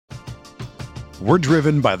We're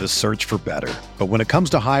driven by the search for better. But when it comes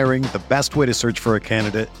to hiring, the best way to search for a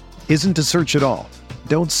candidate isn't to search at all.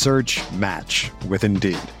 Don't search, match with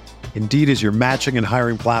Indeed. Indeed is your matching and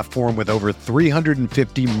hiring platform with over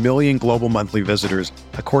 350 million global monthly visitors,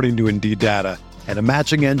 according to Indeed data, and a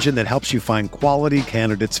matching engine that helps you find quality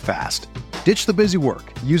candidates fast. Ditch the busy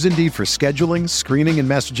work. Use Indeed for scheduling, screening, and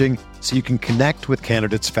messaging so you can connect with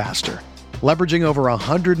candidates faster. Leveraging over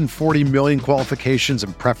 140 million qualifications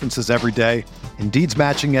and preferences every day, Indeed's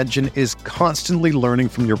matching engine is constantly learning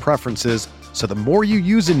from your preferences, so the more you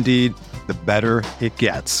use Indeed, the better it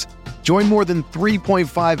gets. Join more than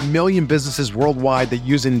 3.5 million businesses worldwide that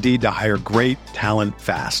use Indeed to hire great talent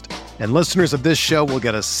fast. And listeners of this show will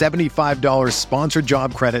get a $75 sponsored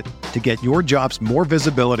job credit to get your jobs more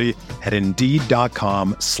visibility at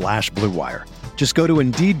Indeed.com/Blue Wire. Just go to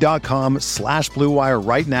Indeed.com/Blue Wire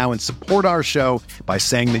right now and support our show by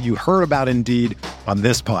saying that you heard about Indeed on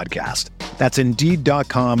this podcast. That's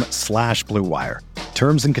Indeed.com/Blue Wire.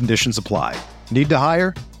 Terms and conditions apply. Need to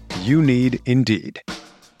hire? You need Indeed.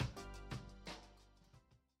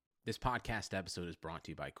 This podcast episode is brought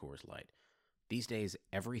to you by Coors Light. These days,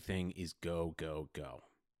 everything is go, go, go.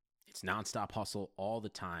 It's nonstop hustle all the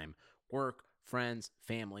time. Work, friends,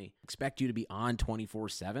 family, expect you to be on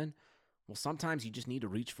 24/7. Well, sometimes you just need to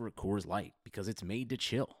reach for a Coors Light because it's made to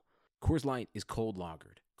chill. Coors Light is cold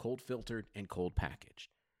lagered, cold filtered, and cold packaged.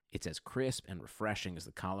 It's as crisp and refreshing as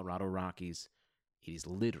the Colorado Rockies. It is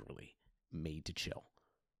literally made to chill.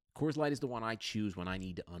 Coors Light is the one I choose when I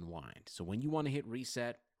need to unwind. So when you want to hit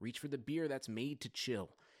reset, reach for the beer that's made to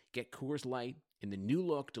chill. Get Coors Light in the new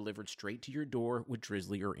look delivered straight to your door with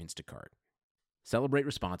Drizzly or Instacart. Celebrate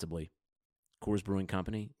responsibly. Coors Brewing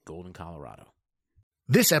Company, Golden, Colorado.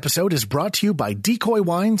 This episode is brought to you by Decoy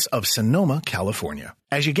Wines of Sonoma, California.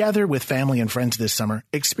 As you gather with family and friends this summer,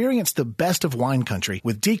 experience the best of wine country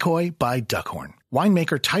with Decoy by Duckhorn.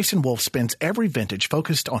 Winemaker Tyson Wolf spends every vintage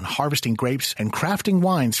focused on harvesting grapes and crafting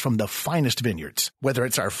wines from the finest vineyards. Whether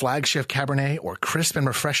it's our flagship Cabernet or crisp and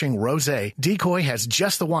refreshing Rosé, Decoy has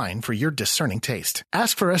just the wine for your discerning taste.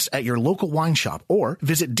 Ask for us at your local wine shop or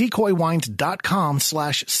visit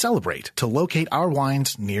decoywines.com/celebrate to locate our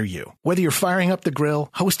wines near you. Whether you're firing up the grill,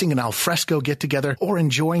 hosting an alfresco get-together, or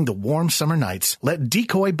enjoying the warm summer nights, let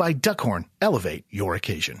Decoy by Duckhorn elevate your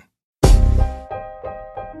occasion.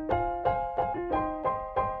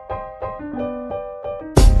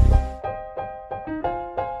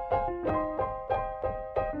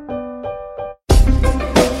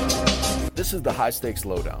 This is the High Stakes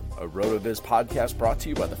Lowdown, a RotoViz podcast brought to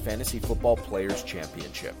you by the Fantasy Football Players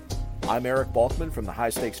Championship. I'm Eric Balkman from the High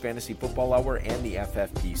Stakes Fantasy Football Hour and the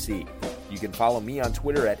FFPC. You can follow me on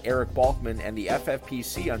Twitter at Eric Balkman and the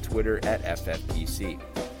FFPC on Twitter at FFPC.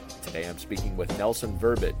 Today I'm speaking with Nelson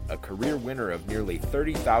Verbit, a career winner of nearly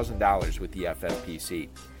 $30,000 with the FFPC.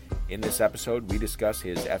 In this episode, we discuss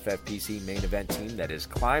his FFPC main event team that is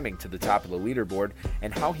climbing to the top of the leaderboard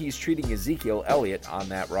and how he's treating Ezekiel Elliott on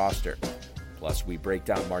that roster. Plus, we break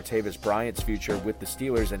down Martavis Bryant's future with the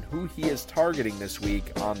Steelers and who he is targeting this week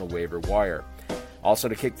on the waiver wire. Also,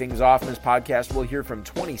 to kick things off in this podcast, we'll hear from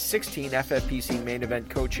 2016 FFPC main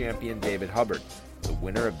event co-champion David Hubbard, the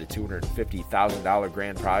winner of the $250,000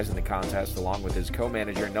 grand prize in the contest, along with his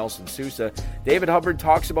co-manager Nelson Sousa. David Hubbard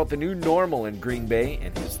talks about the new normal in Green Bay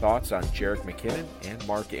and his thoughts on Jerick McKinnon and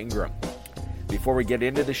Mark Ingram. Before we get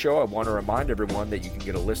into the show, I want to remind everyone that you can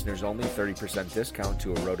get a listeners-only 30% discount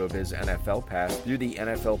to a RotoViz NFL Pass through the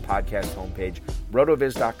NFL Podcast homepage,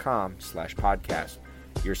 rotoviz.com/podcast.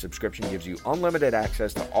 Your subscription gives you unlimited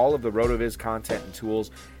access to all of the RotoViz content and tools,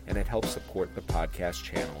 and it helps support the podcast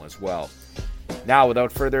channel as well. Now,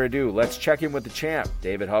 without further ado, let's check in with the champ,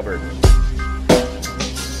 David Hubbard.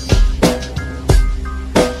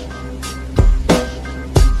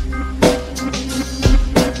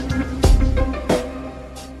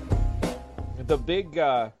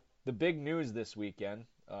 The big news this weekend,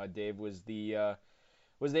 Dave, was the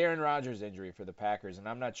Aaron Rodgers injury for the Packers, and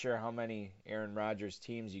I'm not sure how many Aaron Rodgers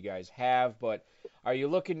teams you guys have, but are you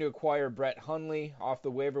looking to acquire Brett Hundley off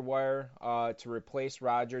the waiver wire to replace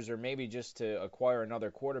Rodgers, or maybe just to acquire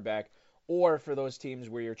another quarterback, or for those teams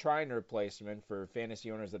where you're trying to replace him, and for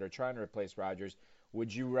fantasy owners that are trying to replace Rodgers,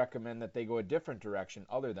 would you recommend that they go a different direction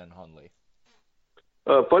other than Hundley?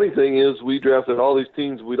 Funny thing is, we drafted all these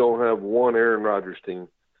teams. We don't have one Aaron Rodgers team.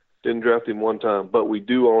 Didn't draft him one time, but we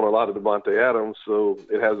do own a lot of Devontae Adams, so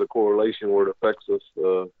it has a correlation where it affects us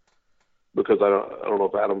because I don't know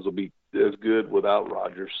if Adams will be as good without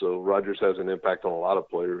Rodgers. So Rodgers has an impact on a lot of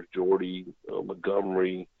players, Jordy,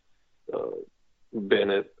 Montgomery,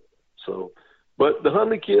 Bennett. So, but the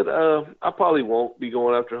Hundley kid, I probably won't be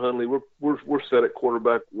going after Hundley. We're set at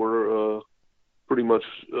quarterback. pretty much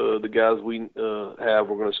the guys we have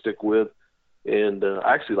we're going to stick with. And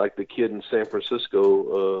I actually like the kid in San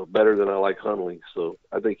Francisco better than I like Hundley. So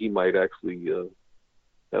I think he might actually be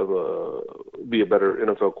a better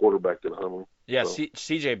NFL quarterback than Hundley. Yeah, so.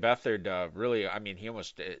 C.J. Beathard really. I mean, he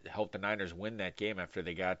almost helped the Niners win that game after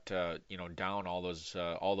they got down all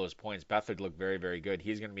those points. Beathard looked very, very good.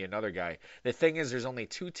 He's going to be another guy. The thing is, there's only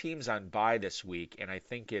 2 teams on bye this week, and I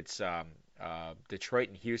think it's Detroit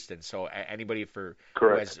and Houston. So anybody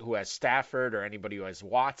who has Stafford or anybody who has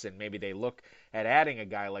Watson, maybe they look at adding a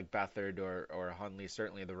guy like Beathard or Hundley.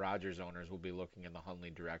 Certainly the Rodgers owners will be looking in the Hundley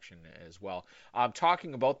direction as well.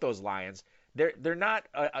 Talking about those Lions, they're not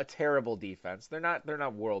a terrible defense. They're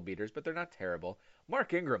not world beaters, but they're not terrible.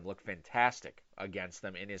 Mark Ingram looked fantastic against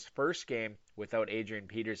them in his first game without Adrian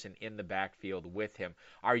Peterson in the backfield with him.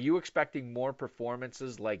 Are you expecting more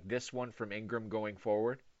performances like this one from Ingram going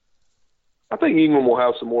forward? I think Ingram will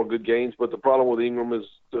have some more good games, but the problem with Ingram is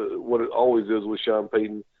what it always is with Sean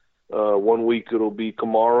Payton. 1 week it'll be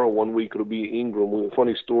Kamara, 1 week it'll be Ingram.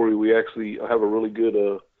 Funny story, we actually have a really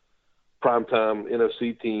good primetime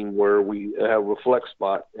NFC team where we have a flex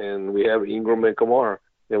spot, and we have Ingram and Kamara,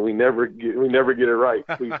 and we never get it right.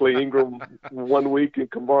 We play Ingram 1 week and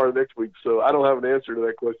Kamara next week. So I don't have an answer to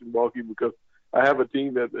that question, Balky, because I have a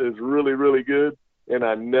team that is really, really good, and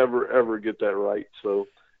I never, ever get that right. So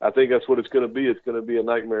I think that's what it's going to be. It's going to be a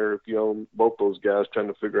nightmare if you own both those guys trying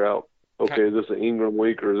to figure out, okay, is this an Ingram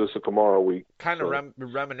week or is this a Kamara week? Kind of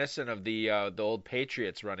reminiscent of the old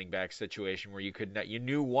Patriots running back situation where you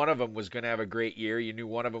knew one of them was going to have a great year, you knew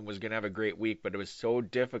one of them was going to have a great week, but it was so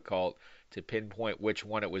difficult to pinpoint which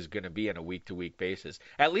one it was going to be on a week-to-week basis.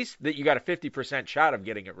 At least that you got a 50% shot of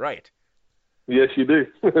getting it right. Yes, you do.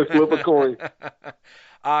 Flip a coin.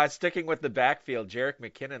 Sticking with the backfield, Jerick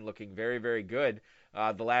McKinnon looking very, very good.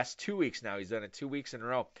 The last 2 weeks now. He's done it 2 weeks in a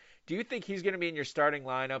row. Do you think he's going to be in your starting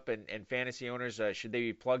lineup, and fantasy owners, should they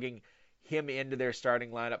be plugging him into their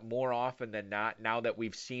starting lineup more often than not now that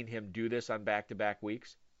we've seen him do this on back-to-back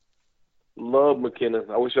weeks? Love McKinnon.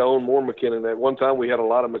 I wish I owned more McKinnon. At one time we had a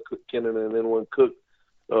lot of McKinnon, and then when Cook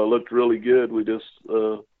looked really good, we just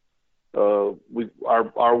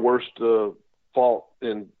our worst fault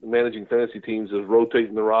in managing fantasy teams is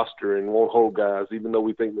rotating the roster and won't hold guys. Even though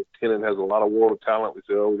we think McKinnon has a lot of world of talent, we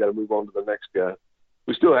say, we got to move on to the next guy.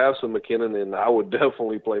 We still have some McKinnon, and I would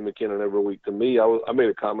definitely play McKinnon every week. To me, I made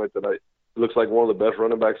a comment that it looks like one of the best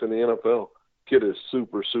running backs in the NFL. Kid is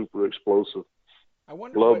super, super explosive.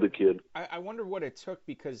 Love the kid. I wonder what it took,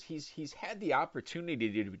 because he's had the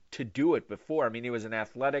opportunity to do it before. I mean, he was an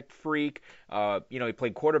athletic freak. He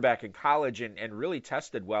played quarterback in college and really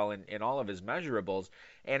tested well in all of his measurables.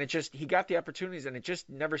 And he got the opportunities, and it just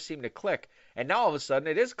never seemed to click. And now all of a sudden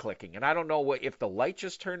it is clicking. And I don't know if the light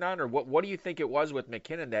just turned on, or what do you think it was with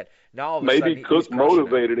McKinnon that now all of a sudden maybe Cook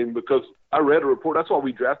motivated him, because I read a report. That's why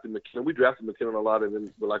we drafted McKinnon. We drafted McKinnon a lot, and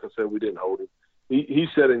then, like I said, we didn't hold him. He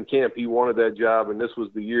said in camp he wanted that job, and this was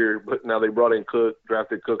the year. But now they brought in Cook,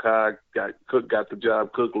 drafted Cook high. Cook got the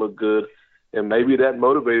job. Cook looked good, and maybe that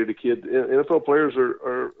motivated the kid. NFL players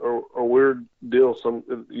are a weird deal.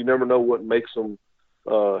 You never know what makes them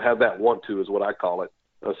have that want to, is what I call it.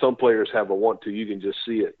 Some players have a want to. You can just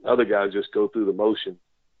see it. Other guys just go through the motion.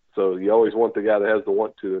 So you always want the guy that has the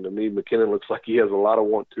want to. And to me, McKinnon looks like he has a lot of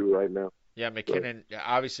want to right now. Yeah, McKinnon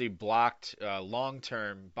obviously blocked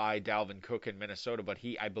long-term by Dalvin Cook in Minnesota, but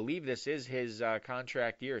I believe this is his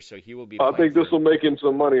contract year, so he will be I think this will make him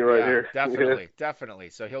some money here. Definitely.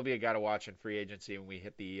 So he'll be a guy to watch in free agency when we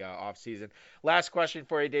hit the offseason. Last question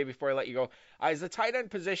for you, Dave, before I let you go. Is the tight end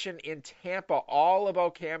position in Tampa all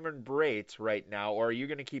about Cameron Brate right now, or are you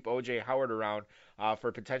going to keep O.J. Howard around for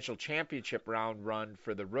a potential championship round run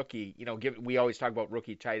for the rookie? We always talk about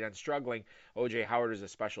rookie tight ends struggling. O.J. Howard is a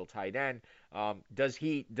special tight end. Does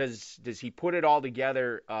he put it all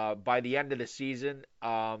together by the end of the season,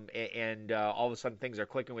 and all of a sudden things are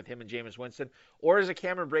clicking with him and Jameis Winston, or is it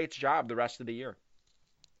Cameron Brate's job the rest of the year?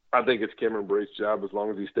 I think it's Cameron Brate's job as long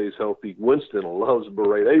as he stays healthy. Winston loves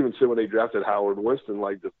Brate. I even said when they drafted Howard, Winston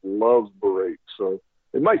just loves Brate. So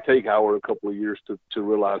it might take Howard a couple of years to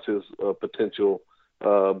realize his potential.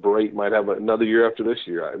 Brate might have another year after this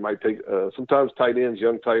year. It might take sometimes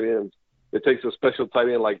young tight ends. It takes a special tight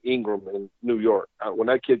end like Ingram in New York. When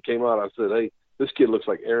that kid came out, I said, hey, this kid looks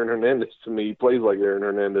like Aaron Hernandez to me. He plays like Aaron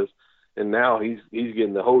Hernandez. And now he's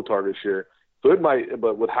getting the whole target share. So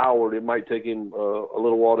but with Howard, it might take him a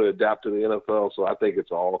little while to adapt to the NFL. So I think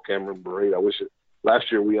it's all Cameron Brate.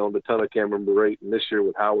 Last year we owned a ton of Cameron Brate, and this year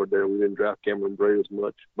with Howard there, we didn't draft Cameron Brate as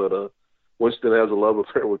much. But Winston has a love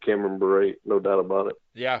affair with Cameron Brate, no doubt about it.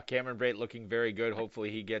 Yeah, Cameron Brate looking very good. Hopefully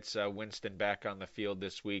he gets Winston back on the field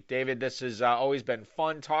this week. David, this has always been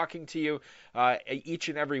fun talking to you each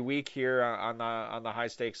and every week here on the High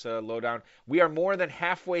Stakes Lowdown. We are more than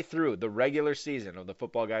halfway through the regular season of the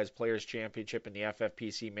Football Guys Players Championship and the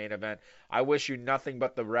FFPC main event. I wish you nothing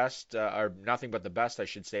but the best, I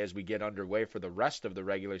should say, as we get underway for the rest of the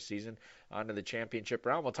regular season onto the championship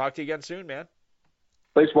round. We'll talk to you again soon, man.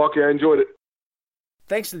 Thanks, Walkie. I enjoyed it.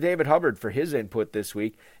 Thanks to David Hubbard for his input this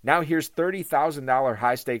week. Now here's $30,000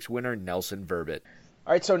 high-stakes winner Nelson Verbit.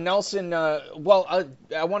 All right, so Nelson, I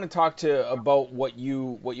want to talk about what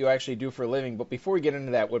you actually do for a living, but before we get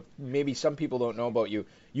into that, what maybe some people don't know about you,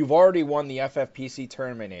 you've already won the FFPC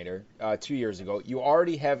Terminator 2 years ago. You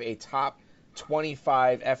already have a top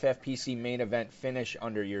 25 FFPC main event finish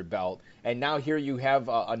under your belt, and now here you have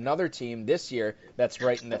another team this year that's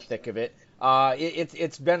right in the thick of it.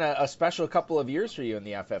 It's been a special couple of years for you in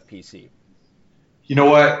the FFPC. You know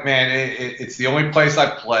what, man? It's the only place I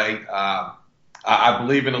play. I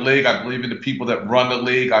believe in the league. I believe in the people that run the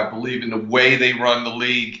league. I believe in the way they run the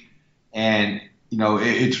league. And,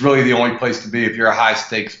 it's really the only place to be if you're a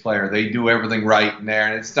high-stakes player. They do everything right in there.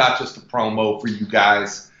 And it's not just a promo for you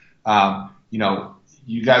guys.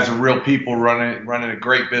 You guys are real people running a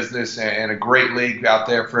great business and a great league out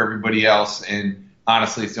there for everybody else. And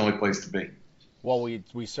honestly, it's the only place to be. Well,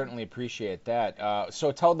 we certainly appreciate that.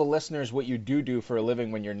 So tell the listeners what you do for a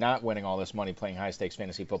living when you're not winning all this money playing high-stakes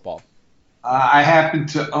fantasy football. I happen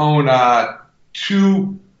to own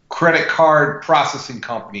 2 credit card processing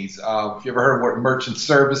companies. If you ever heard of what Merchant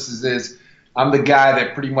Services is, I'm the guy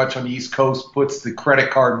that pretty much on the East Coast puts the credit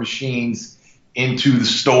card machines into the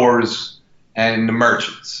stores and the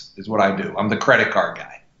merchants is what I do. I'm the credit card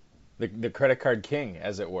guy. The credit card king,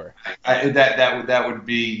 as it were. That would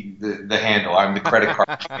be the handle. I'm the credit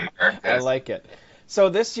card king. I like it. So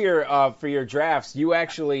this year, for your drafts, you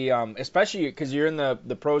actually, especially because you're in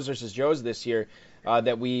the pros versus Joes this year,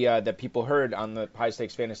 that people heard on the High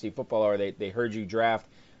Stakes Fantasy Football Hour, they heard you draft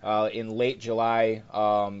in late July.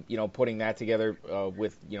 Putting that together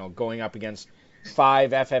with going up against 5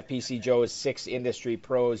 FFPC Joes, 6 industry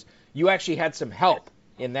pros. You actually had some help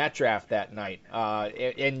in that draft that night,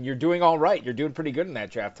 and you're doing all right. You're doing pretty good in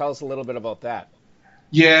that draft. Tell us a little bit about that.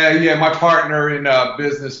 Yeah. My partner in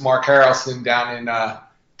business, Mark Harrelson, down in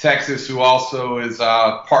Texas, who also is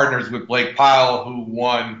partners with Blake Pyle, who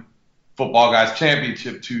won Football Guys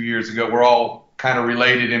Championship 2 years ago. We're all kind of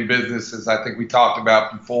related in business, as I think we talked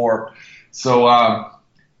about before. So,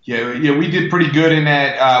 we did pretty good in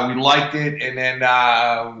that. We liked it, and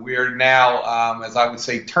then we are now, as I would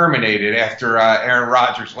say, terminated after Aaron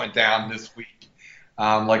Rodgers went down this week.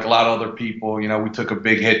 Like a lot of other people, we took a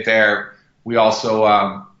big hit there. We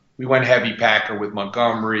also we went heavy Packer with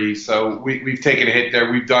Montgomery, so we've taken a hit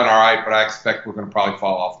there. We've done all right, but I expect we're going to probably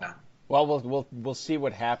fall off now. Well, we'll see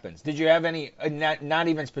what happens. Did you have any, not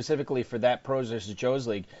even specifically for that Pros versus Joes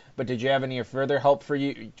League, but did you have any further help for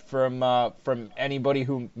you from anybody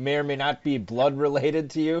who may or may not be blood related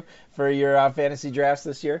to you for your fantasy drafts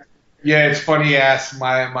this year? Yeah, it's funny you ask.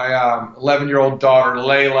 My 11-year-old daughter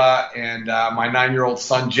Layla and my 9-year-old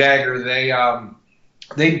son Jagger,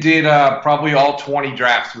 they did probably all 20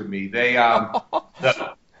 drafts with me. They'll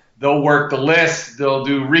work the list. They'll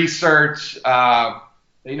do research.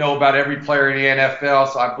 They know about every player in the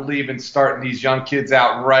NFL, so I believe in starting these young kids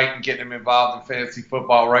out right and getting them involved in fantasy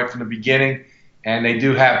football right from the beginning. And they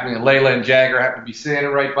do happen. Layla and Jagger happen to be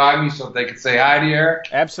standing right by me, so if they could say hi to you, Eric.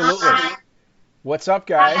 Absolutely. Hi. What's up,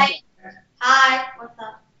 guys? Hi. What's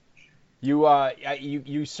up?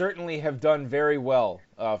 You certainly have done very well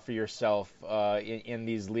for yourself in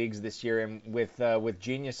these leagues this year, and with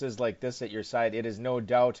geniuses like this at your side, it is no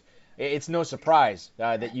doubt. It's no surprise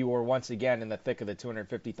that you were once again in the thick of the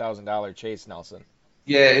 $250,000 chase, Nelson.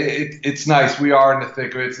 Yeah, it's nice. We are in the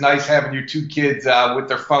thick of it. It's nice having your 2 kids with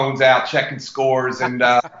their phones out checking scores and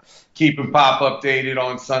keeping Pop updated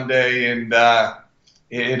on Sunday, and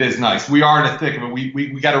it is nice. We are in the thick of it.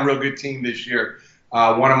 We got a real good team this year.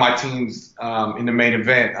 One of my teams in the main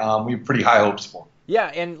event, we have pretty high hopes for. Yeah,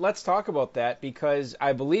 and let's talk about that because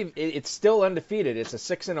I believe it's still undefeated. It's a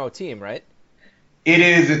 6-0 team, right? It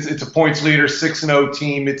is. It's a points leader, 6-0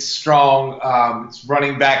 team. It's strong. It's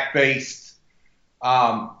running back based.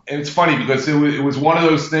 And it's funny because it was one of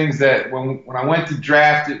those things that when I went to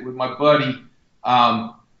draft it with my buddy,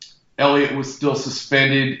 Elliott was still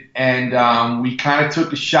suspended, and we kind of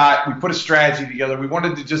took a shot. We put a strategy together. We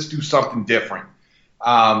wanted to just do something different.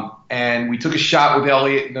 And we took a shot with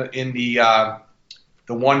Elliott in the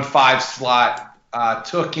 1-5 slot,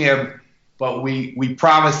 took him. but we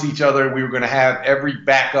promised each other we were going to have every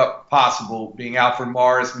backup possible, being Alfred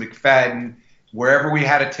Morris, McFadden, wherever we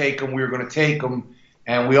had to take them, we were going to take them.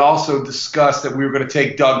 And we also discussed that we were going to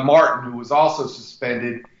take Doug Martin, who was also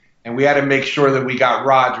suspended, and we had to make sure that we got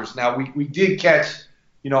Rodgers. Now, we did catch,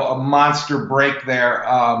 a monster break there,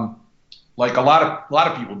 like a lot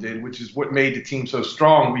of people did, which is what made the team so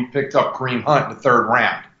strong. We picked up Kareem Hunt in the third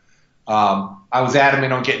round. I was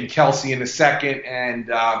adamant on getting Kelsey in the second, and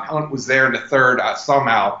Hunt was there in the third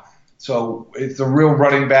somehow. So it's a real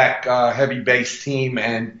running back heavy base team,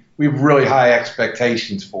 and we have really high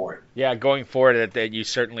expectations for it. Yeah, going forward, that you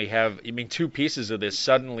certainly have. I mean, two pieces of this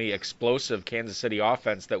suddenly explosive Kansas City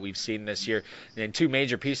offense that we've seen this year, and two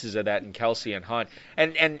major pieces of that in Kelsey and Hunt.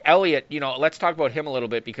 And Elliott, let's talk about him a little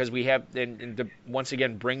bit, because we have, and to once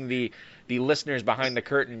again bring the listeners behind the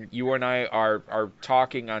curtain. You and I are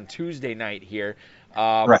talking on Tuesday night here.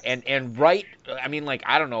 Right. And right, I mean,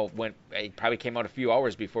 I don't know when, it probably came out a few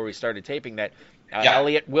hours before we started taping that.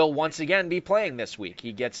 Elliott will once again be playing this week.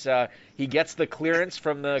 He gets the clearance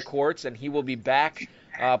from the courts, and he will be back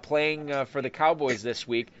playing for the Cowboys this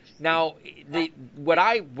week. Now, what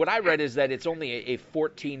I read is that it's only a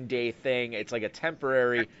 14-day thing. It's like a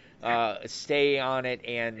temporary stay on it,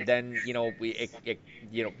 and then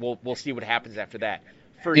we'll see what happens after that.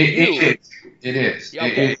 For you, it is.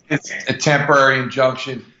 Okay. It's a temporary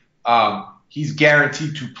injunction. He's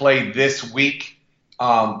guaranteed to play this week.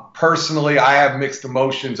 Personally, I have mixed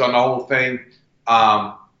emotions on the whole thing,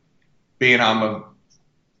 being I'm a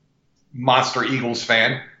monster Eagles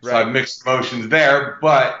fan, so I have mixed emotions there.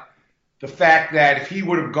 But the fact that if he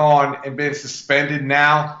would have gone and been suspended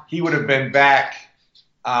now, he would have been back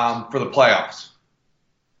for the playoffs.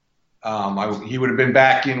 He would have been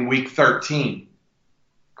back in week 13.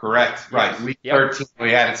 Correct. Yes. Right. Week 13,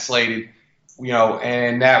 we had it slated,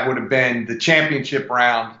 and that would have been the championship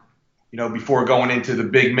round, before going into the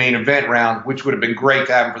big main event round, which would have been great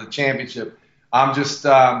to have him for the championship. I'm just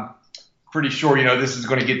pretty sure, this is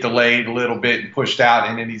going to get delayed a little bit and pushed out,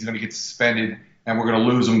 and then he's going to get suspended, and we're going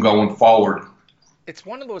to lose him going forward. It's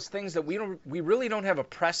one of those things that we really don't have a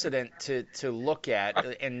precedent to look at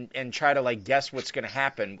and try to guess what's going to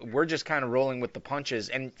happen. We're just kind of rolling with the punches.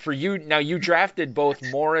 And for you, now you drafted both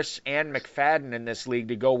Morris and McFadden in this league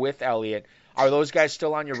to go with Elliott. Are those guys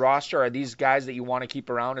still on your roster? Are these guys that you want to keep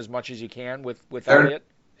around as much as you can with Elliott?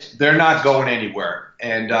 They're not going anywhere.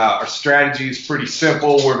 And our strategy is pretty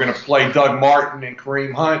simple. We're going to play Doug Martin and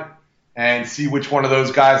Kareem Hunt and see which one of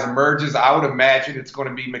those guys emerges. I would imagine it's going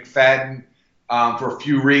to be McFadden for a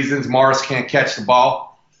few reasons. Morris can't catch the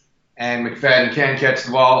ball, and McFadden can catch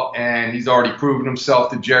the ball, and he's already proven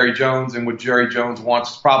himself to Jerry Jones, and what Jerry Jones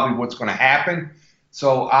wants is probably what's going to happen.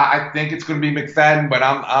 So I think it's going to be McFadden, but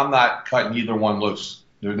I'm not cutting either one loose.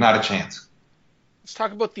 There's not a chance. Let's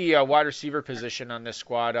talk about the wide receiver position on this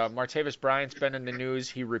squad. Martavis Bryant's been in the news.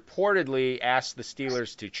 He reportedly asked the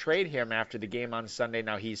Steelers to trade him after the game on Sunday.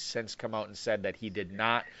 Now, he's since come out and said that he did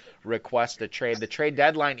not request a trade. The trade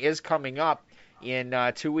deadline is coming up in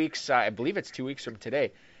 2 weeks. I believe it's 2 weeks from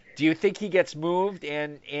today. Do you think he gets moved?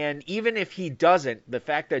 And even if he doesn't, the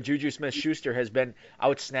fact that Juju Smith-Schuster has been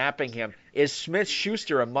out-snapping him, is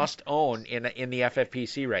Smith-Schuster a must-own in the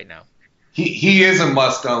FFPC right now? He is a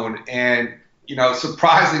must-own, and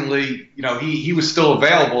surprisingly, he was still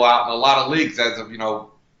available out in a lot of leagues as of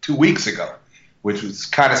 2 weeks ago, which was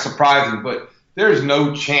kind of surprising. But there's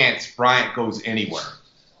no chance Bryant goes anywhere.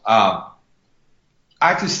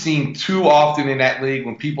 I've just seen too often in that league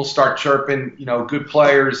when people start chirping, good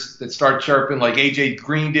players that start chirping, like A.J.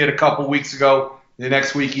 Green did a couple weeks ago. The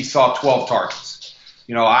next week he saw 12 targets.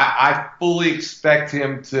 I fully expect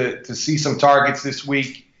him to see some targets this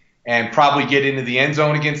week and probably get into the end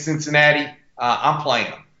zone against Cincinnati. I'm playing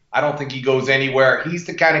him. I don't think he goes anywhere. He's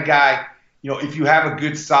the kind of guy, if you have a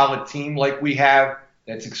good, solid team like we have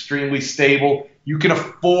that's extremely stable, you can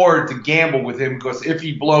afford to gamble with him, because if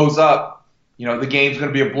he blows up, the game's going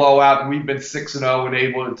to be a blowout, and we've been 6-0 and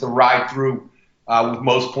able to ride through with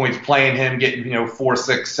most points playing him, getting 4,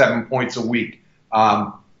 6, 7 points a week.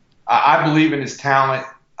 I believe in his talent,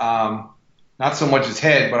 not so much his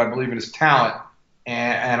head, but I believe in his talent,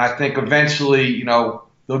 and I think eventually,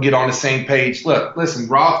 they'll get on the same page. Look, listen,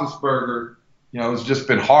 Roethlisberger, has just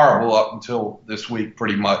been horrible up until this week,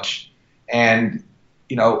 pretty much, and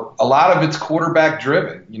a lot of it's quarterback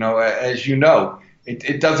driven. As you know.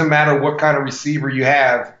 It doesn't matter what kind of receiver you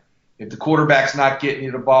have. If the quarterback's not getting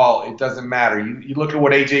you the ball, it doesn't matter. You look at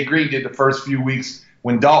what A.J. Green did the first few weeks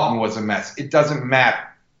when Dalton was a mess. It doesn't matter.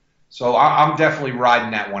 So I'm definitely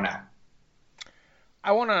riding that one out.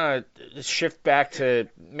 I want to shift back to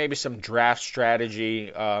maybe some draft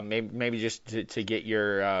strategy, maybe just to get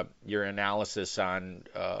your analysis on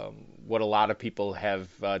what a lot of people have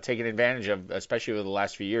taken advantage of, especially over the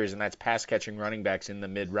last few years, and that's pass catching running backs in the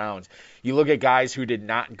mid rounds. You look at guys who did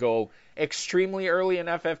not go extremely early in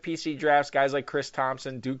FFPC drafts, guys like Chris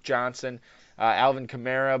Thompson, Duke Johnson, Alvin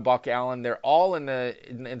Kamara, Buck Allen. They're all in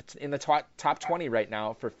the top 20 right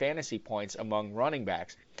now for fantasy points among running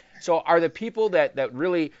backs. So are the people that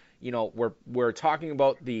really, we're talking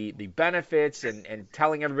about the benefits and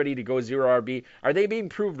telling everybody to go zero RB, are they being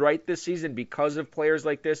proved right this season because of players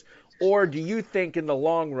like this? Or do you think in the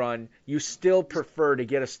long run you still prefer to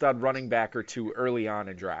get a stud running back or two early on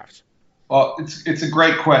in drafts? Well, it's a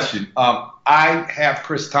great question. I have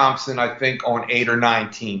Chris Thompson, I think, on 8 or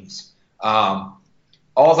 9 teams. All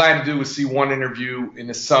I had to do was see one interview in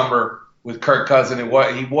the summer with Kirk Cousins,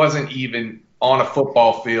 and he wasn't even on a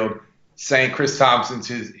football field saying Chris Thompson's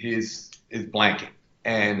his blanket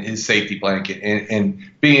and his safety blanket.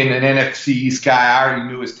 And being an NFC East guy, I already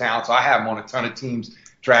knew his talent, so I have him on a ton of teams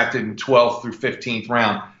drafted in 12th through 15th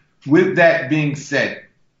round. With that being said,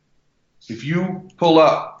 if you pull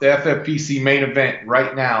up the FFPC main event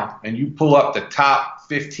right now and you pull up the top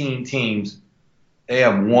 15 teams, they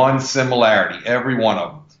have one similarity, every one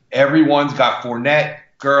of them. Everyone's got Fournette,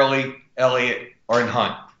 Gurley, Elliott, or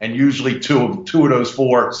Hunt. And usually two of those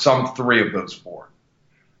 4, some 3 of those 4.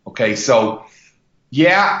 Okay, so,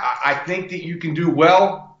 yeah, I think that you can do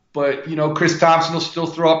well, but, Chris Thompson will still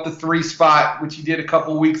throw up the 3 spot, which he did a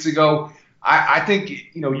couple weeks ago. I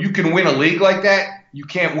think, you can win a league like that. You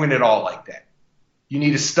can't win it all like that. You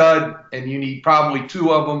need a stud, and you need probably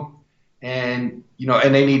 2 of them, and,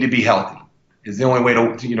 and they need to be healthy. Is the only way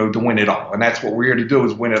to win it all. And that's what we're here to do,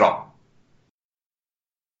 is win it all.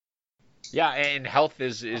 Yeah, and health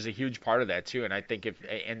is a huge part of that too, and I think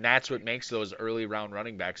and that's what makes those early round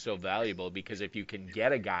running backs so valuable, because if you can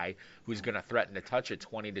get a guy who's going to threaten to touch it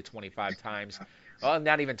 20 to 25 times, well,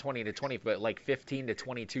 not even 20 to 20, but like 15 to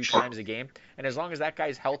 22 times a game, and as long as that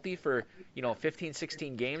guy's healthy for 15,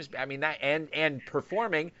 16 games, I mean that and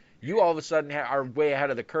performing, you all of a sudden are way ahead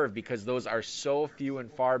of the curve, because those are so few and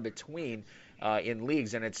far between in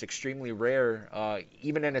leagues, and it's extremely rare,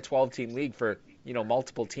 even in a 12-team league, for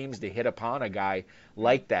multiple teams to hit upon a guy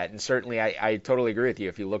like that. And certainly I totally agree with you.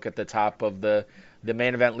 If you look at the top of the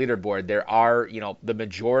main event leaderboard, there are, the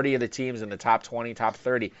majority of the teams in the top 20, top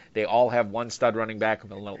 30, they all have one stud running back.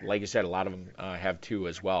 Like you said, a lot of them have 2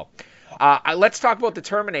 as well. Let's talk about the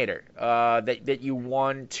Terminator that you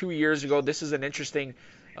won 2 years ago. This is an interesting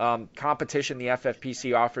competition the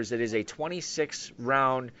FFPC offers. It is a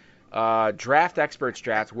 26-round draft experts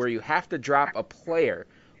draft where you have to drop a player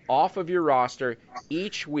off of your roster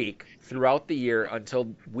each week throughout the year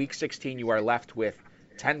until week 16. You are left with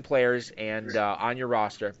 10 players and on your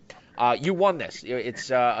roster. You won this.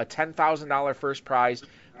 It's a $10,000 first prize.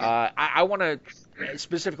 I want to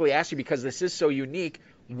specifically ask you, because this is so unique,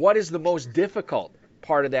 what is the most difficult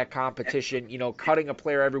part of that competition? Cutting a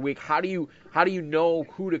player every week. How do you know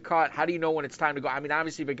who to cut? How do you know when it's time to go? I mean,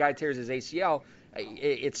 obviously, if a guy tears his ACL,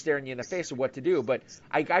 it's staring you in the face of what to do. But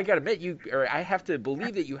I got to admit, I have to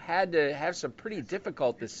believe that you had to have some pretty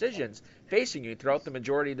difficult decisions facing you throughout the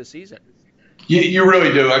majority of the season. You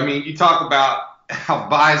really do. I mean, you talk about how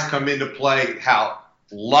buys come into play, how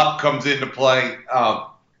luck comes into play.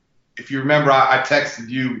 If you remember, I texted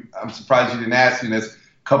you. I'm surprised you didn't ask me this a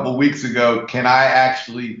couple weeks ago. Can I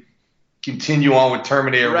actually continue on with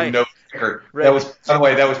Terminator with no kicker? Right. That was, by the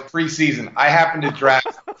way, that was preseason. I happened to draft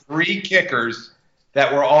 3 kickers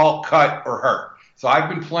that were all cut or hurt. So I've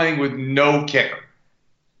been playing with no kicker.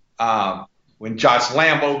 When Josh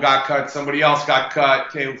Lambo got cut, somebody else got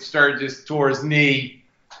cut. Caleb Sturgis tore his knee.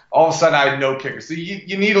 All of a sudden, I had no kicker. So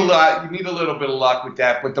you need a lot. You need a little bit of luck with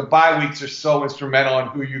that. But the bye weeks are so instrumental on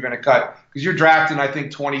who you're going to cut, because you're drafting, I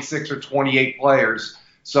think, 26 or 28 players.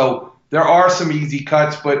 So there are some easy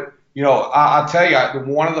cuts. But I'll tell you,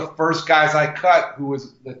 one of the first guys I cut, who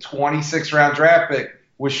was the 26th round draft pick,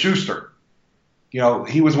 was Schuster.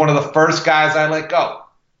 He was one of the first guys I let go.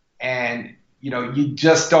 And, you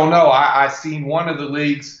just don't know. I seen one of the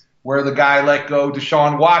leagues where the guy let go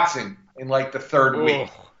Deshaun Watson in like the 3rd week.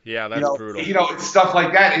 Yeah, that's brutal. It's stuff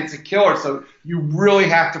like that. It's a killer. So you really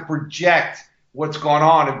have to project what's going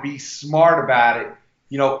on and be smart about it.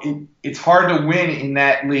 It's hard to win in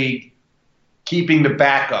that league keeping the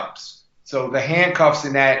backups. So the handcuffs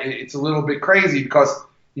in that, it's a little bit crazy, because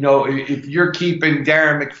if you're keeping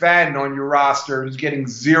Darren McFadden on your roster who's getting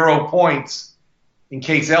 0 points in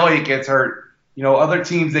case Elliott gets hurt, other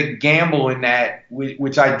teams that gamble in that,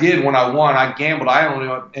 which I did when I won, I gambled. I only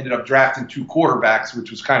ended up drafting 2 quarterbacks, which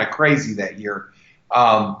was kind of crazy that year.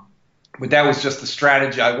 But that was just the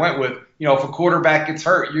strategy I went with. If a quarterback gets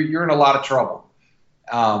hurt, you're in a lot of trouble.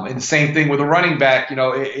 And the same thing with a running back.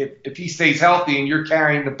 If he stays healthy and you're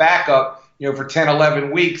carrying the backup, for 10,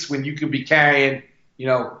 11 weeks when you could be carrying,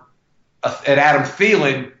 an Adam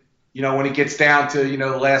Thielen, when it gets down to,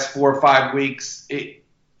 the last 4 or 5 weeks,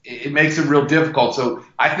 it makes it real difficult. So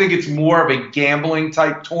I think it's more of a gambling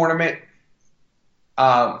type tournament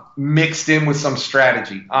mixed in with some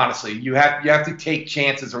strategy. Honestly, you have to take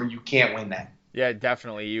chances or you can't win that. Yeah,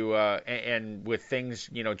 definitely. You and with things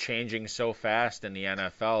changing so fast in the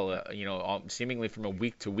NFL, seemingly from a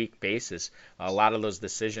week to week basis, a lot of those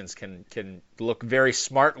decisions can look very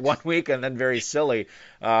smart one week and then very silly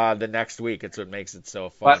the next week. It's what makes it so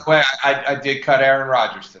fun. By the way, I did cut Aaron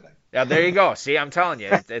Rodgers today. Yeah, there you go. See, I'm telling you,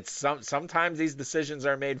 it's sometimes these decisions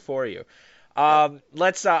are made for you.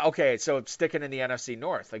 Okay, so sticking in the NFC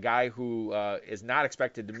North, a guy who is not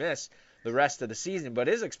expected to miss the rest of the season, but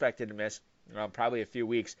is expected to miss probably a few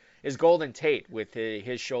weeks, is Golden Tate with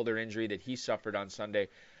his shoulder injury that he suffered on Sunday.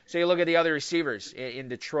 So you look at the other receivers in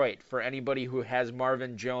Detroit. For anybody who has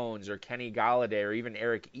Marvin Jones or Kenny Golladay or even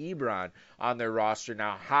Eric Ebron on their roster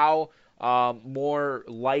now, how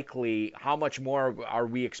much more are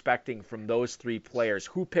we expecting from those three players?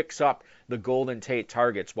 Who picks up the Golden Tate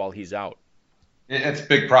targets while he's out? It's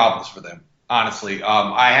big problems for them, honestly.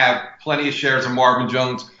 I have plenty of shares of Marvin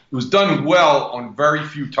Jones, who's done well on very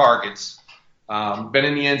few targets. Been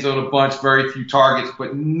in the end zone a bunch, very few targets,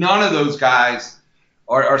 but none of those guys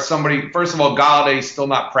are somebody. First of all, Galladay's still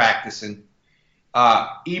not practicing.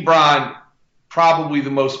 Ebron, probably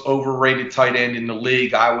the most overrated tight end in the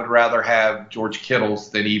league. I would rather have George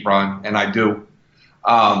Kittle's than Ebron, and I do.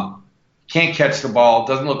 Can't catch the ball.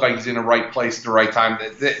 Doesn't look like he's in the right place at the right time.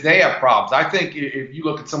 They have problems. I think if you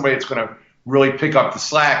look at somebody that's going to really pick up the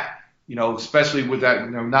slack, especially with that,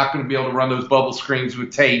 not going to be able to run those bubble screens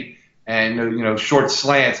with Tate and, short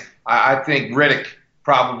slants, I think Riddick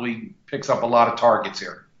probably picks up a lot of targets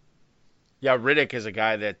here. Yeah, Riddick is a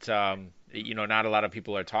guy that, not a lot of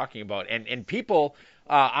people are talking about. And people,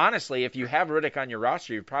 honestly, if you have Riddick on your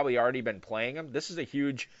roster, you've probably already been playing him. This is a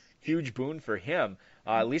huge boon for him,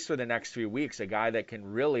 at least for the next 3 weeks, a guy that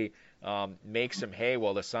can really make some hay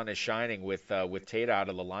while the sun is shining with Tate out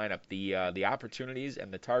of the lineup. The opportunities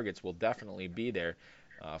and the targets will definitely be there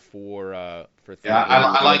for Yeah,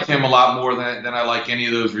 I like him a lot more than I like any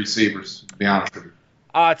of those receivers, to be honest with you.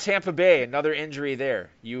 Tampa Bay, another injury there.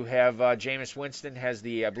 You have Jameis Winston has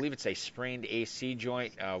I believe it's a sprained AC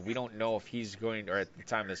joint. We don't know if he's going, or at the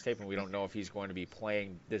time of this taping, we don't know if he's going to be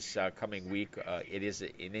playing this coming week. It is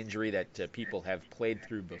an injury that people have played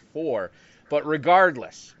through before. But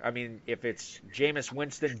regardless, I mean, if it's Jameis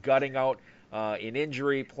Winston gutting out an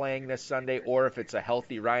injury playing this Sunday, or if it's a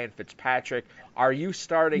healthy Ryan Fitzpatrick, are you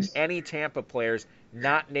starting any Tampa players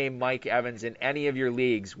not named Mike Evans in any of your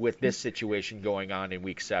leagues with this situation going on in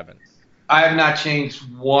Week 7? I have not changed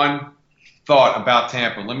one thought about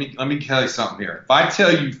Tampa. Let me tell you something here. If I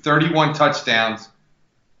tell you 31 touchdowns,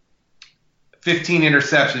 15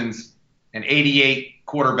 interceptions, and 88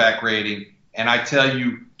 quarterback rating, and I tell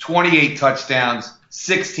you 28 touchdowns,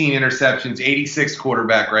 16 interceptions, 86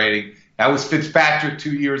 quarterback rating, that was Fitzpatrick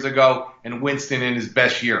 2 years ago and Winston in his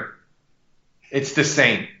best year. It's the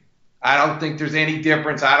same. I don't think there's any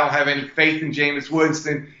difference. I don't have any faith in Jameis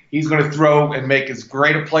Winston. He's going to throw and make as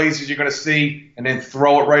great a plays as you're going to see and then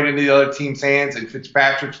throw it right into the other team's hands. And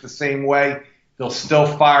Fitzpatrick's the same way. They'll still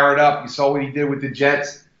fire it up. You saw what he did with the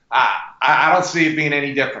Jets. I don't see it being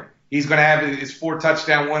any different. He's going to have his 4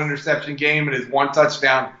 touchdown, 1 interception game and his 1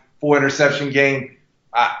 touchdown, 4 interception game.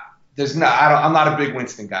 I'm not a big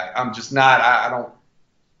Winston guy. I'm just not.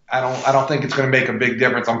 I don't think it's going to make a big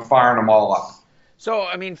difference. I'm firing them all up. So,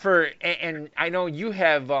 I mean, and I know you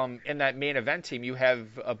have in that main event team, you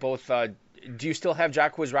have both. Do you still have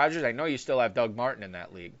Jacquizz Rodgers? I know you still have Doug Martin in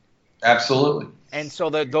that league. Absolutely. And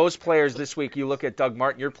so those players this week, you look at Doug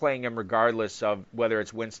Martin, you're playing him regardless of whether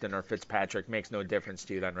it's Winston or Fitzpatrick. Makes no difference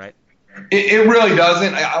to you then, right? It really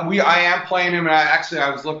doesn't. I am playing him, and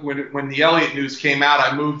I was looking when the Elliott news came out.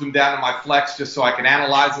 I moved him down to my flex just so I can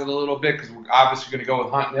analyze it a little bit because we're obviously going to go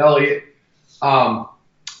with Hunt and Elliott.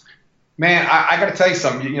 Man, I got to tell you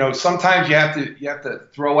something. Sometimes you have to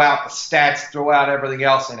throw out the stats, throw out everything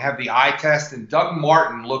else, and have the eye test. And Doug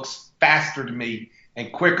Martin looks faster to me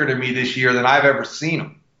and quicker to me this year than I've ever seen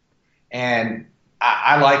him. And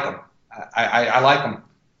I like him. I like him,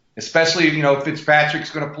 especially if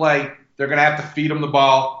Fitzpatrick's going to play. They're going to have to feed him the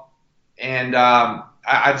ball, and I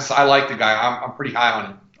like the guy. I'm pretty high on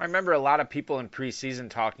him. I remember a lot of people in preseason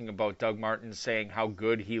talking about Doug Martin, saying how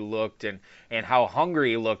good he looked and how hungry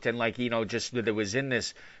he looked, and just that it was in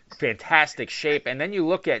this fantastic shape. And then you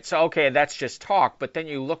look at, so okay, that's just talk, but then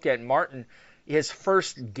you look at Martin, his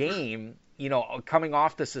first game, coming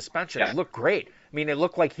off the suspension, It looked great. I mean, it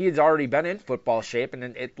looked like he had already been in football shape,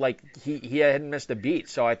 and he hadn't missed a beat.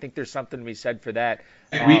 So I think there's something to be said for that.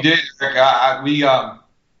 We did.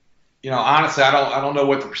 Honestly, I don't know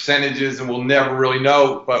what the percentage is, and we'll never really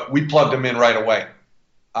know. But we plugged him in right away.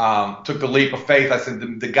 Took the leap of faith. I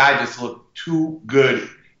said the guy just looked too good.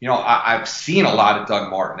 I've seen a lot of Doug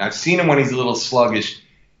Martin. I've seen him when he's a little sluggish.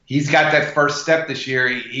 He's got that first step this year.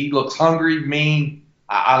 He looks hungry, mean.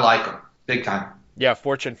 I like him big time. Yeah,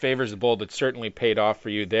 fortune favors the bold. It certainly paid off for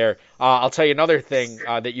you there. I'll tell you another thing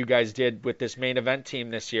that you guys did with this main event team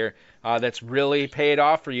this year that's really paid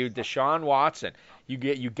off for you. Deshaun Watson.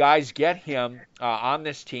 You guys get him on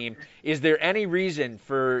this team. Is there any reason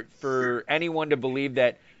for anyone to believe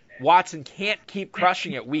that Watson can't keep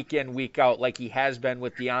crushing it week in, week out like he has been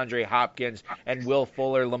with DeAndre Hopkins and Will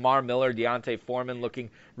Fuller, Lamar Miller, Deontay Foreman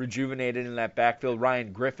looking rejuvenated in that backfield.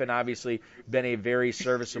 Ryan Griffin obviously been a very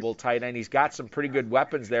serviceable tight end. He's got some pretty good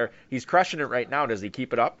weapons there. He's crushing it right now. Does he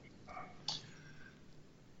keep it up?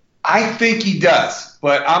 I think he does,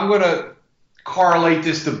 but I'm going to correlate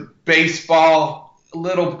this to baseball a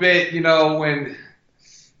little bit. When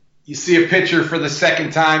you see a pitcher for the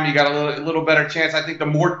second time, you got a little better chance. I think the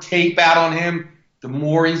more tape out on him, the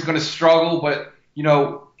more he's going to struggle. But,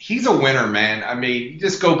 he's a winner, man. I mean, you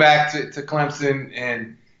just go back to Clemson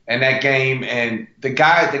and that game, and the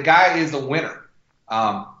guy is a winner.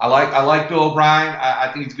 I like Bill O'Brien. I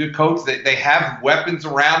think he's a good coach. They have weapons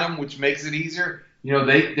around him, which makes it easier.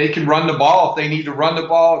 They can run the ball if they need to run the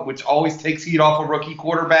ball, which always takes heat off a rookie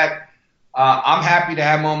quarterback. I'm happy to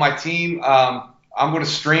have him on my team. I'm going to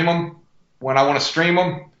stream him when I want to stream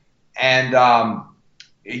him. And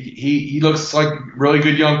he looks like a really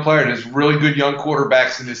good young player. There's really good young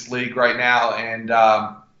quarterbacks in this league right now. And,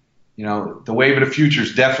 the wave of the future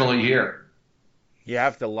is definitely here. You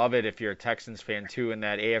have to love it if you're a Texans fan, too, in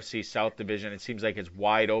that AFC South division. It seems like it's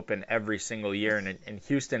wide open every single year. And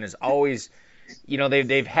Houston is always –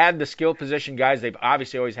 they've had the skill position guys. They've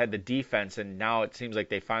obviously always had the defense, and now it seems like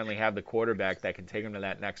they finally have the quarterback that can take them to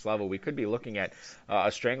that next level. We could be looking at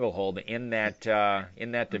a stranglehold in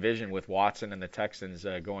that division with Watson and the Texans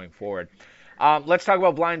going forward. Let's talk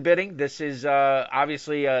about blind bidding. This is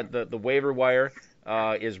obviously the waiver wire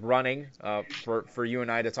is running for you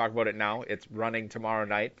and I to talk about it now. It's running tomorrow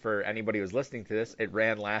night for anybody who's listening to this. It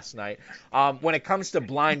ran last night. When it comes to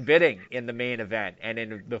blind bidding in the main event and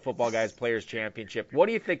in the Football Guys Players Championship, what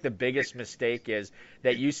do you think the biggest mistake is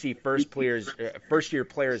that you see first-year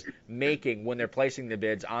players making when they're placing the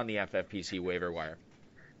bids on the FFPC waiver wire?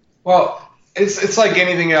 Well, it's like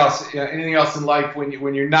anything else. Anything else in life,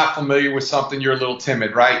 when you're not familiar with something, you're a little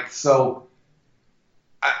timid, right? So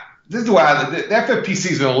this is why the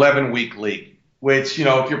FFPC is an 11-week league, which,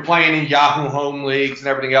 if you're playing in Yahoo home leagues and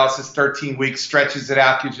everything else, it's 13 weeks, stretches it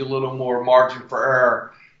out, gives you a little more margin for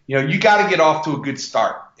error. You got to get off to a good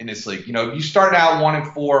start in this league. If you start out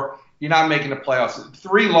 1-4, you're not making the playoffs.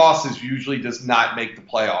 3 losses usually does not make the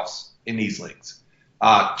playoffs in these leagues.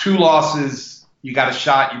 2 losses, you got a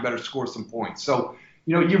shot, you better score some points. So,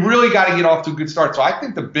 you really got to get off to a good start. So I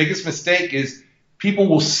think the biggest mistake is people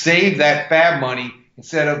will save that fab money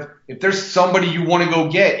instead of, if there's somebody you want to go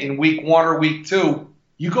get in week 1 or week 2,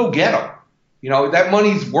 you go get them. That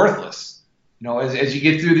money's worthless. As you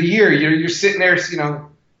get through the year, you're sitting there,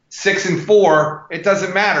 6-4. It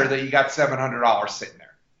doesn't matter that you got $700 sitting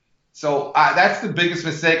there. So that's the biggest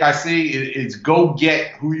mistake I see is go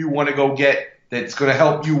get who you want to go get that's going to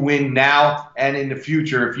help you win now and in the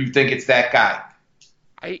future if you think it's that guy.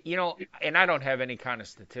 And I don't have any kind of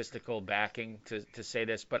statistical backing to say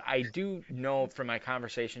this, but I do know from my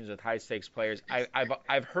conversations with high stakes players,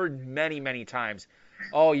 I've heard many, many times,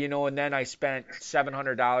 and then I spent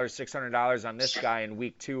 $700, $600 on this guy in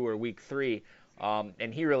week 2 or week 3,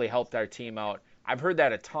 and he really helped our team out. I've heard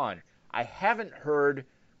that a ton. I haven't heard,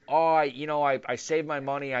 I saved my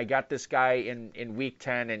money, I got this guy in week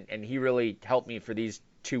 10, and he really helped me for these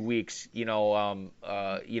 2 weeks,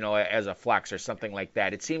 as a flex or something like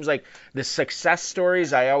that. It seems like the success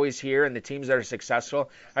stories I always hear and the teams that are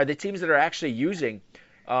successful are the teams that are actually using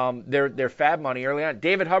their fab money early on.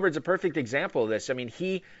 David Hubbard's a perfect example of this. I mean,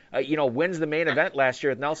 he, wins the main event last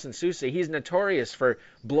year with Nelson Sousa. He's notorious for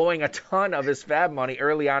blowing a ton of his fab money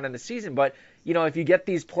early on in the season. But, if you get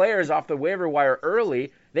these players off the waiver wire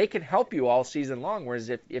early, they can help you all season long.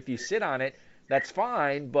 Whereas if you sit on it, that's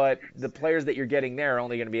fine, but the players that you're getting there are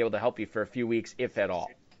only going to be able to help you for a few weeks, if at all.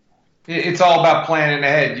 It's all about planning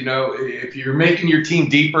ahead. If you're making your team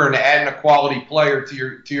deeper and adding a quality player to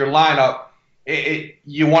your lineup,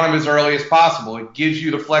 you want them as early as possible. It gives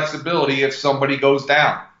you the flexibility if somebody goes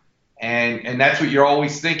down, and that's what you're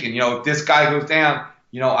always thinking. If this guy goes down,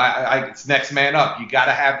 it's next man up. You got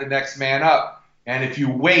to have the next man up, and if you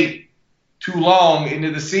wait too long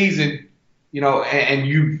into the season, and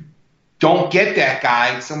you don't get that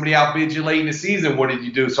guy, somebody outbids you late in the season, what did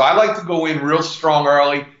you do? So I like to go in real strong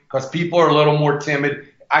early because people are a little more timid.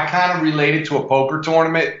 I kind of relate it to a poker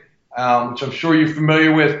tournament, which I'm sure you're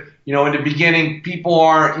familiar with. In the beginning, people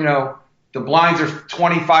aren't, the blinds are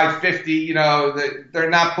 25, 50, they're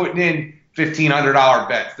not putting in $1,500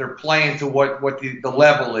 bets. They're playing to what the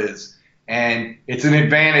level is. And it's an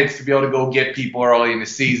advantage to be able to go get people early in the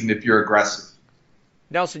season if you're aggressive.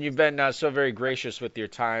 Nelson, you've been so very gracious with your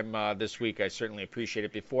time this week. I certainly appreciate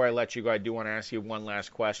it. Before I let you go, I do want to ask you one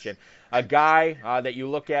last question. A guy that you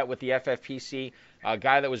look at with the FFPC, a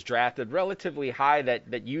guy that was drafted relatively high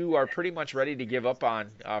that you are pretty much ready to give up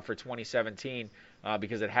on for 2017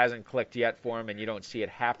 because it hasn't clicked yet for him and you don't see it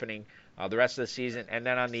happening the rest of the season. And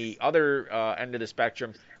then on the other end of the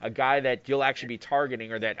spectrum, a guy that you'll actually be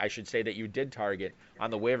targeting, or that I should say that you did target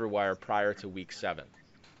on the waiver wire prior to Week 7.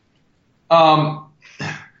 Well,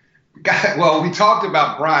 we talked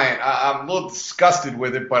about Bryant. I'm a little disgusted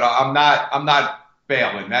with it, but I'm not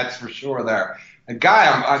bailing. That's for sure. There, a guy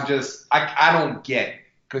I don't get,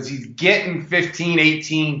 because he's getting 15,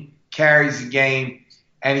 18 carries a game,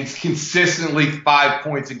 and he's consistently 5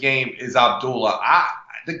 points a game. Is Abdullah?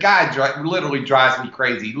 The guy literally drives me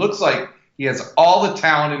crazy. He looks like he has all the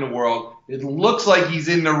talent in the world. It looks like he's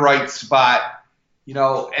in the right spot,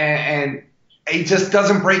 and he just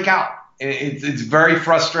doesn't break out. It's very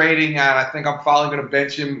frustrating, and I think I'm finally going to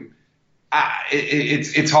bench him.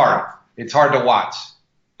 It's hard. It's hard to watch.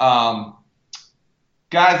 Guys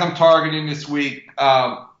I'm targeting this week,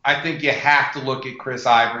 I think you have to look at Chris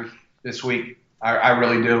Ivory this week. I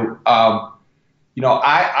really do.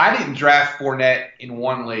 I didn't draft Fournette in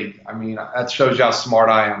one league. I mean, that shows you how smart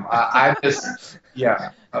I am.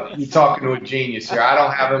 You're talking to a genius here. I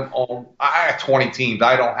don't have him on. I have 20 teams.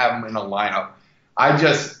 I don't have him in a lineup.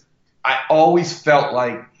 I always felt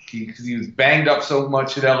like because he was banged up so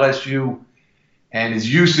much at LSU, and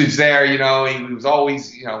his usage there, he was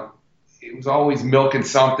always, milking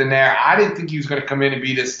something there. I didn't think he was going to come in and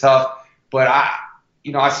be this tough, but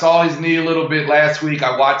I saw his knee a little bit last week.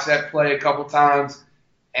 I watched that play a couple times,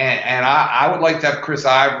 and I would like to have Chris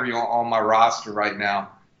Ivory on my roster right now.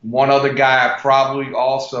 One other guy I probably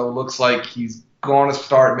also looks like he's going to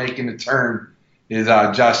start making the turn is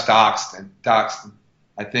Josh Doxson.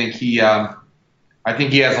 I think he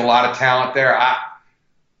has a lot of talent there.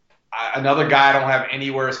 Another guy I don't have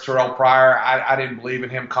anywhere is Terrell Pryor. I didn't believe in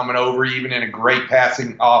him coming over, even in a great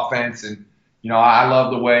passing offense. And I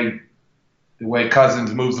love the way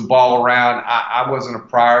Cousins moves the ball around. I wasn't a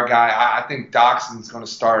Pryor guy. I think Doxson's going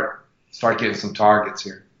to start getting some targets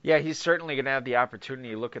here. Yeah, he's certainly going to have the opportunity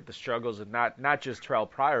to look at the struggles of not just Terrell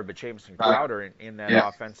Pryor, but Jameson Crowder in that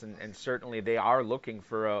offense. And certainly they are looking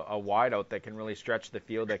for a wideout that can really stretch the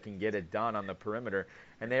field, that can get it done on the perimeter.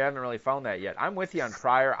 And they haven't really found that yet. I'm with you on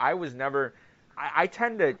Pryor. I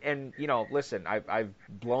tend to, and listen, I've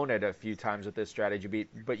blown it a few times with this strategy,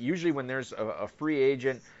 but usually when there's a free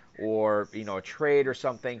agent or, a trade or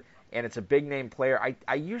something, and it's a big-name player,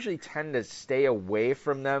 I usually tend to stay away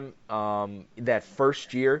from them that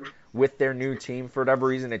first year with their new team for whatever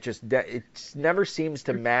reason. It never seems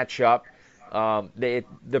to match up.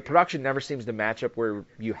 The production never seems to match up where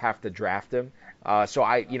you have to draft him. So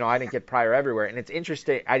I didn't get Pryor everywhere, and it's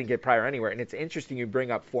interesting. I didn't get Pryor anywhere, and it's interesting you bring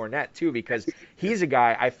up Fournette too, because he's a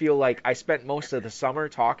guy I feel like I spent most of the summer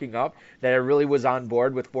talking up, that I really was on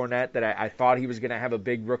board with Fournette, that I thought he was going to have a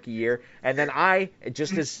big rookie year, and then I,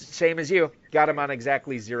 just as same as you, got him on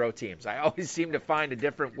exactly 0 teams. I always seem to find a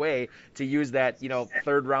different way to use that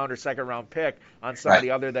third round or second round pick on somebody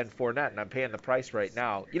other than Fournette, and I'm paying the price right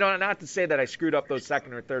now. Not to say that I screwed up those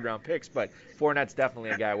second or third round picks, but Fournette's definitely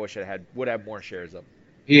a guy I wish I would have more shares of.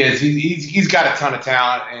 He is. He's got a ton of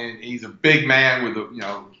talent, and he's a big man with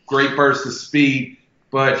a great burst of speed.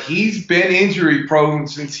 But he's been injury prone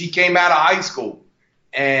since he came out of high school,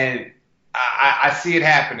 and I see it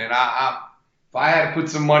happening. If I had to put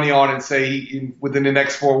some money on and say within the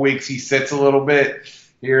next 4 weeks he sits a little bit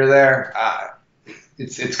here or there,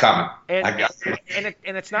 It's coming. And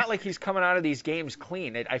it's not like he's coming out of these games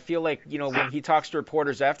clean. I feel like, when he talks to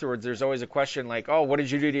reporters afterwards, there's always a question like, oh, what did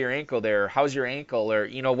you do to your ankle there? How's your ankle? Or,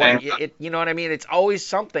 you know what I mean? It's always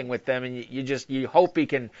something with them, and you hope he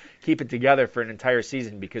can keep it together for an entire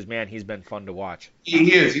season because, man, he's been fun to watch.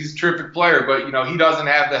 He is. He's a terrific player, but, he doesn't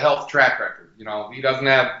have the health track record. He doesn't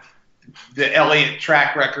have the Elliott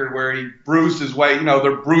track record where he bruised his way.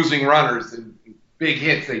 They're bruising runners and big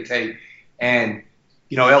hits they take. And,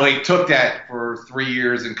 Elliott took that for 3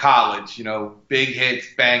 years in college, big hits,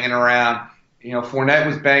 banging around. Fournette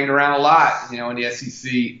was banged around a lot, in the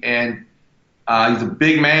SEC. And he's a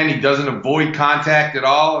big man. He doesn't avoid contact at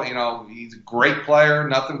all. He's a great player,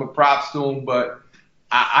 nothing but props to him. But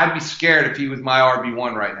I'd be scared if he was my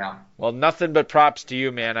RB1 right now. Well, nothing but props to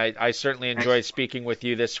you, man. I certainly enjoyed speaking with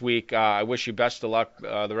you this week. I wish you best of luck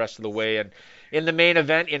the rest of the way and in the main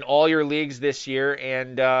event in all your leagues this year.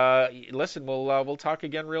 And listen, we'll talk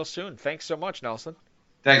again real soon. Thanks so much, Nelson.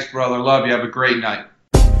 Thanks, brother. Love you. Have a great night.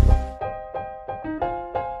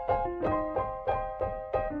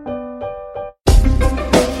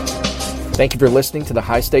 Thank you for listening to the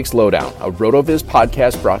High Stakes Lowdown, a RotoViz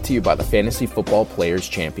podcast brought to you by the Fantasy Football Players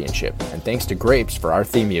Championship. And thanks to Grapes for our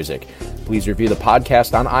theme music. Please review the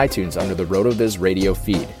podcast on iTunes under the RotoViz radio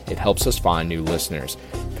feed. It helps us find new listeners.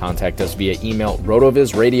 Contact us via email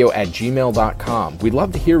rotovizradio@gmail.com. We'd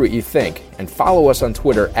love to hear what you think, and follow us on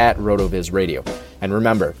Twitter @RotoVizRadio. And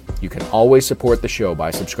remember, you can always support the show by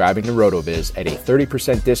subscribing to RotoViz at a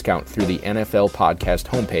 30% discount through the NFL podcast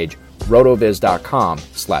homepage,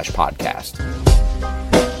 rotoviz.com/podcast.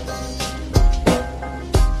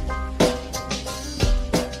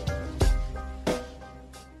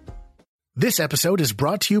 This episode is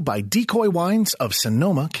brought to you by Decoy Wines of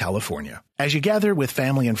Sonoma, California. As you gather with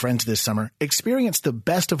family and friends this summer, experience the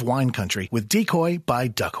best of wine country with Decoy by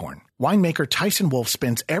Duckhorn. Winemaker Tyson Wolf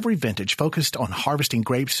spends every vintage focused on harvesting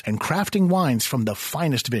grapes and crafting wines from the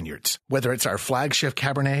finest vineyards. Whether it's our flagship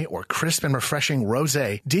Cabernet or crisp and refreshing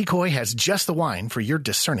Rosé, Decoy has just the wine for your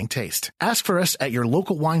discerning taste. Ask for us at your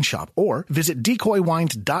local wine shop or visit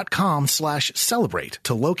decoywines.com/celebrate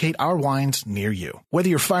to locate our wines near you. Whether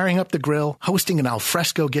you're firing up the grill, hosting an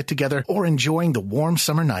alfresco get-together, or enjoying the warm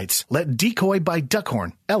summer nights, let Decoy by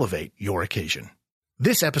Duckhorn elevate your occasion.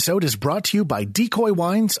 This episode is brought to you by Decoy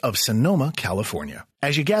Wines of Sonoma, California.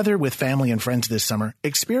 As you gather with family and friends this summer,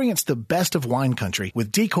 experience the best of wine country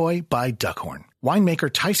with Decoy by Duckhorn. Winemaker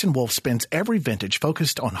Tyson Wolf spends every vintage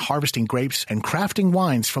focused on harvesting grapes and crafting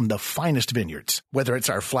wines from the finest vineyards. Whether it's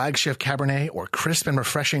our flagship Cabernet or crisp and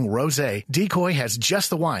refreshing Rosé, Decoy has just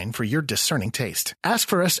the wine for your discerning taste. Ask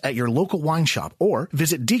for us at your local wine shop or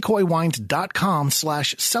visit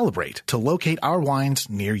decoywines.com/celebrate to locate our wines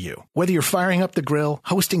near you. Whether you're firing up the grill,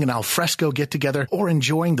 hosting an alfresco get-together, or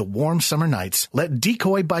enjoying the warm summer nights, let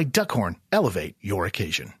Decoy by Duckhorn elevate your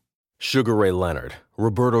occasion. Sugar Ray Leonard,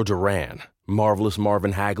 Roberto Duran, Marvelous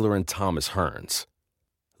Marvin Hagler, and Thomas Hearns.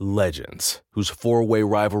 Legends, whose four-way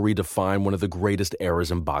rivalry defined one of the greatest eras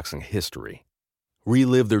in boxing history.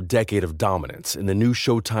 Relive their decade of dominance in the new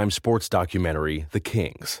Showtime sports documentary, The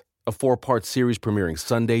Kings, a 4-part series premiering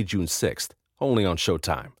Sunday, June 6th, only on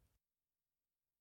Showtime.